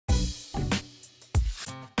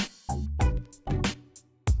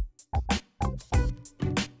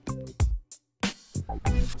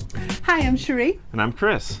Hi, I'm Cherie. And I'm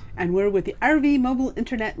Chris. And we're with the RV Mobile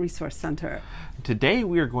Internet Resource Center. Today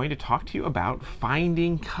we are going to talk to you about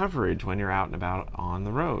finding coverage when you're out and about on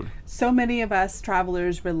the road. So many of us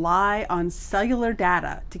travelers rely on cellular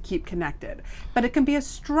data to keep connected, but it can be a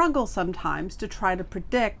struggle sometimes to try to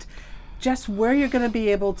predict just where you're going to be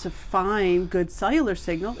able to find good cellular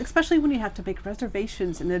signal, especially when you have to make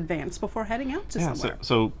reservations in advance before heading out to somewhere.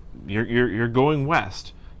 So you're going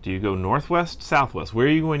west. Do you go northwest, southwest? Where are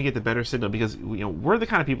you going to get the better signal? Because we're the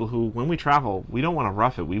kind of people who, when we travel, we don't want to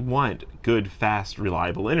rough it. We want good, fast,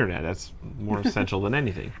 reliable internet. That's more essential than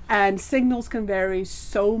anything. And signals can vary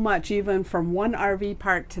so much, even from one RV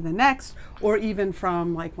park to the next, or even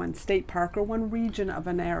from like one state park or one region of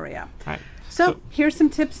an area. Right. So here's some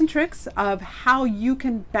tips and tricks of how you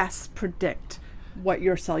can best predict what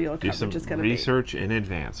your cellular coverage is going to be. Do some research in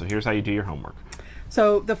advance. So here's how you do your homework.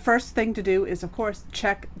 So the first thing to do is, of course,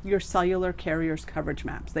 check your cellular carrier's coverage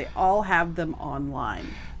maps. They all have them online.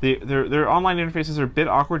 Their online interfaces are a bit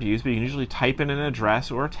awkward to use, but you can usually type in an address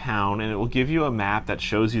or a town, and it will give you a map that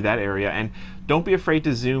shows you that area. And don't be afraid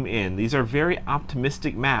to zoom in. These are very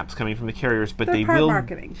optimistic maps coming from the carriers, but they will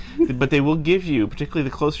marketing. But they will give you, particularly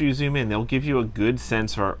the closer you zoom in, they'll give you a good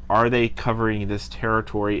sense for, are they covering this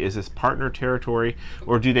territory? Is this partner territory,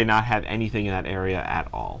 or do they not have anything in that area at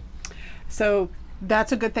all? So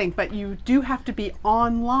that's a good thing, but you do have to be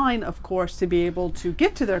online, of course, to be able to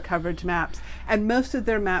get to their coverage maps, and most of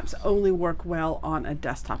their maps only work well on a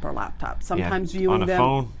desktop or laptop. Sometimes viewing on a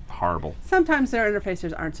phone, horrible. Sometimes their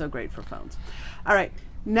interfaces aren't so great for phones. All right,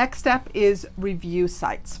 next step is review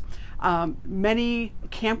sites. Many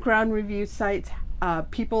campground review sites,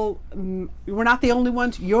 we're not the only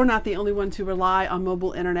ones, you're not the only ones who rely on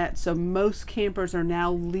mobile internet, so most campers are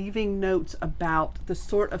now leaving notes about the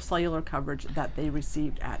sort of cellular coverage that they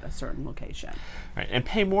received at a certain location. Right, and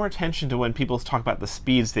pay more attention to when people talk about the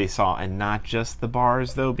speeds they saw and not just the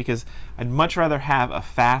bars, though, because I'd much rather have a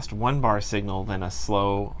fast 1-bar signal than a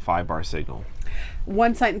slow 5-bar signal.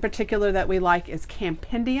 One site in particular that we like is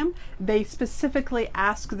Campendium. They specifically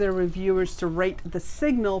ask their reviewers to rate the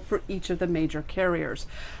signal for each of the major carriers.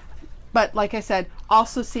 But like I said,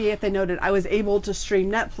 also see if they noted I was able to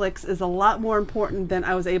stream Netflix is a lot more important than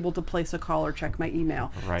I was able to place a call or check my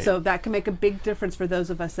email. Right. So that can make a big difference for those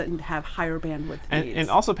of us that have higher bandwidth needs. And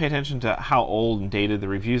also pay attention to how old and dated the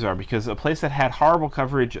reviews are, because a place that had horrible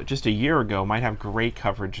coverage just a year ago might have great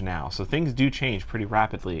coverage now. So things do change pretty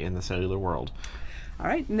rapidly in the cellular world. All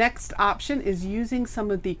right, next option is using some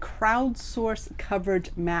of the crowdsource coverage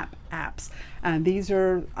map apps. And these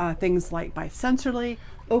are things like by Sensorly,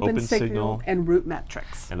 OpenSignal, and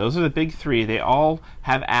RouteMetrics. And those are the big three. They all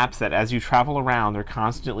have apps that as you travel around, they're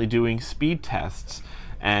constantly doing speed tests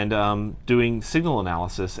and doing signal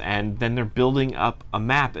analysis, and then they're building up a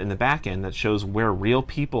map in the back end that shows where real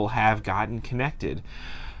people have gotten connected.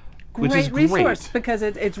 Great resource, because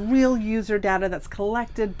it's real user data that's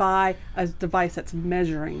collected by a device that's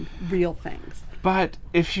measuring real things. But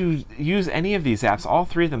if you use any of these apps, all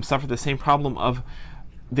three of them suffer the same problem of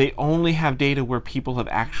they only have data where people have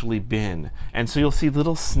actually been. And so you'll see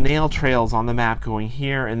little snail trails on the map going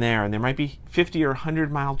here and there might be 50 or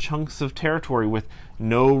 100-mile chunks of territory with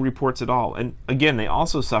no reports at all. And again, they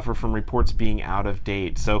also suffer from reports being out of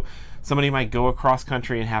date. So somebody might go across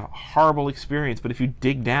country and have a horrible experience, but if you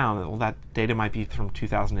dig down, well, that data might be from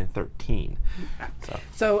 2013.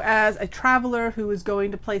 So as a traveler who is going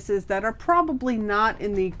to places that are probably not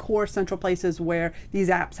in the core central places where these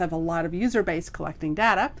apps have a lot of user base collecting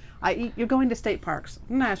data, i.e. you're going to state parks,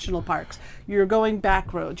 national parks, you're going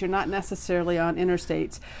back roads, you're not necessarily on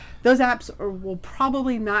interstates, those apps will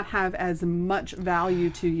probably not have as much value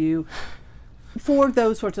to you for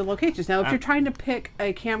those sorts of locations. Now, if you're trying to pick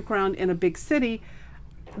a campground in a big city,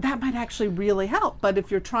 that might actually really help. But if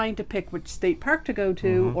you're trying to pick which state park to go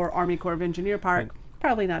to or Army Corps of Engineer park,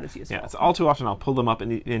 probably not as useful. Yeah, it's all too often I'll pull them up and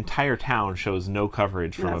the entire town shows no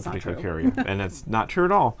coverage from a particular carrier. And that's not true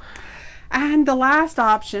at all. And the last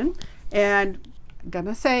option, and I'm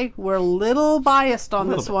gonna say we're a little biased on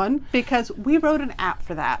this one because we wrote an app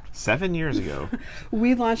for that. 7 years ago.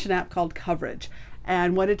 We launched an app called Coverage.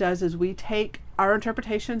 And what it does is we take our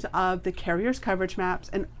interpretations of the carrier's coverage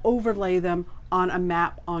maps and overlay them on a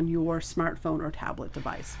map on your smartphone or tablet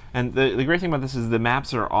device. And the great thing about this is the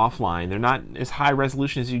maps are offline. They're not as high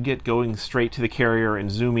resolution as you get going straight to the carrier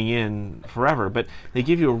and zooming in forever, but they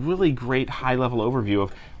give you a really great high-level overview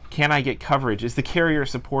of, can I get coverage? Is the carrier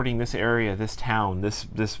supporting this area, this town, this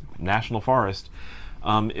national forest?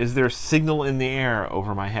 Is there signal in the air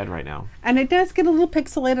over my head right now? And it does get a little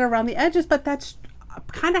pixelated around the edges, but that's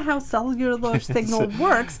kind of how cellular signal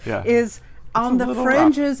works, is on the little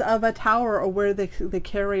fringes of a tower or where the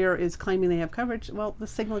carrier is claiming they have coverage, well, the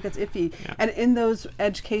signal gets iffy. Yeah. And in those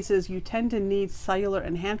edge cases, you tend to need cellular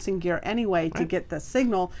enhancing gear anyway to get the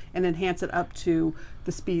signal and enhance it up to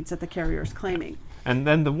the speeds that the carrier is claiming. And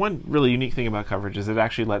then the one really unique thing about coverage is it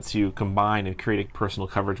actually lets you combine and create a personal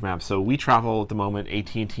coverage map. So we travel at the moment,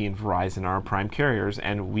 at&T and Verizon are our prime carriers,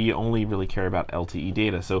 and we only really care about LTE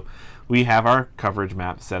data. So we have our coverage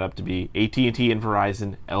map set up to be at&T and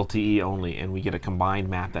Verizon LTE only, and we get a combined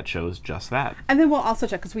map that shows just that. And then we'll also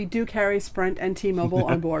check, because we do carry Sprint and T-Mobile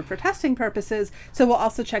on board for testing purposes, so we'll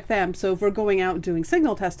also check them. So if we're going out and doing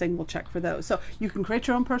signal testing, we'll check for those. So you can create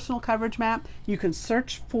your own personal coverage map. You can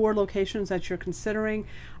search for locations that you're considering.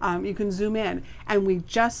 You can zoom in. And we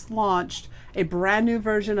just launched a brand new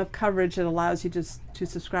version of coverage that allows you to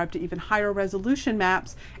subscribe to even higher resolution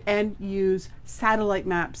maps and use satellite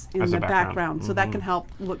maps in the background. So that can help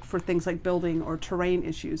look for things like building or terrain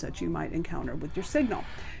issues that you might encounter with your signal.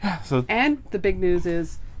 And the big news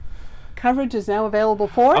is coverage is now available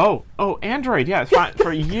for... Oh, Android, yeah.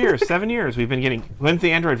 For years, 7 years, we've been getting... When's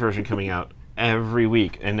the Android version coming out? Every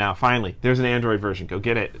week. And now, finally, there's an Android version. Go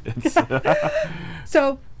get it.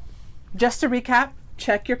 So, just to recap,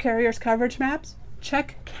 check your carrier's coverage maps.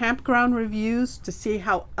 Check campground reviews to see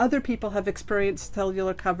how other people have experienced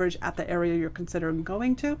cellular coverage at the area you're considering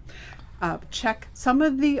going to. Check some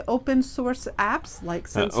of the open source apps like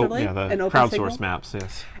Cellular and Open crowdsource maps,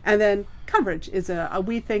 yes. And then coverage is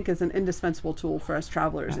we think is an indispensable tool for us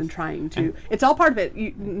travelers in trying to. It's all part of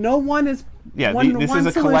it. No one is. Yeah, this is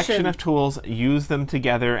a collection of tools. Use them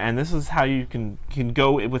together, and this is how you can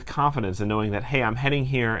go with confidence and knowing that, hey, I'm heading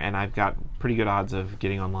here, and I've got pretty good odds of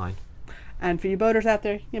getting online. And for you boaters out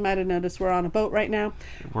there, you might have noticed we're on a boat right now.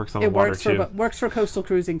 It works on the water too. It works for coastal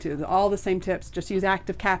cruising too. All the same tips. Just use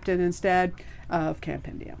Active Captain instead of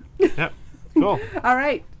Campendium. Yep. Cool. All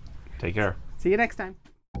right. Take care. See you next time.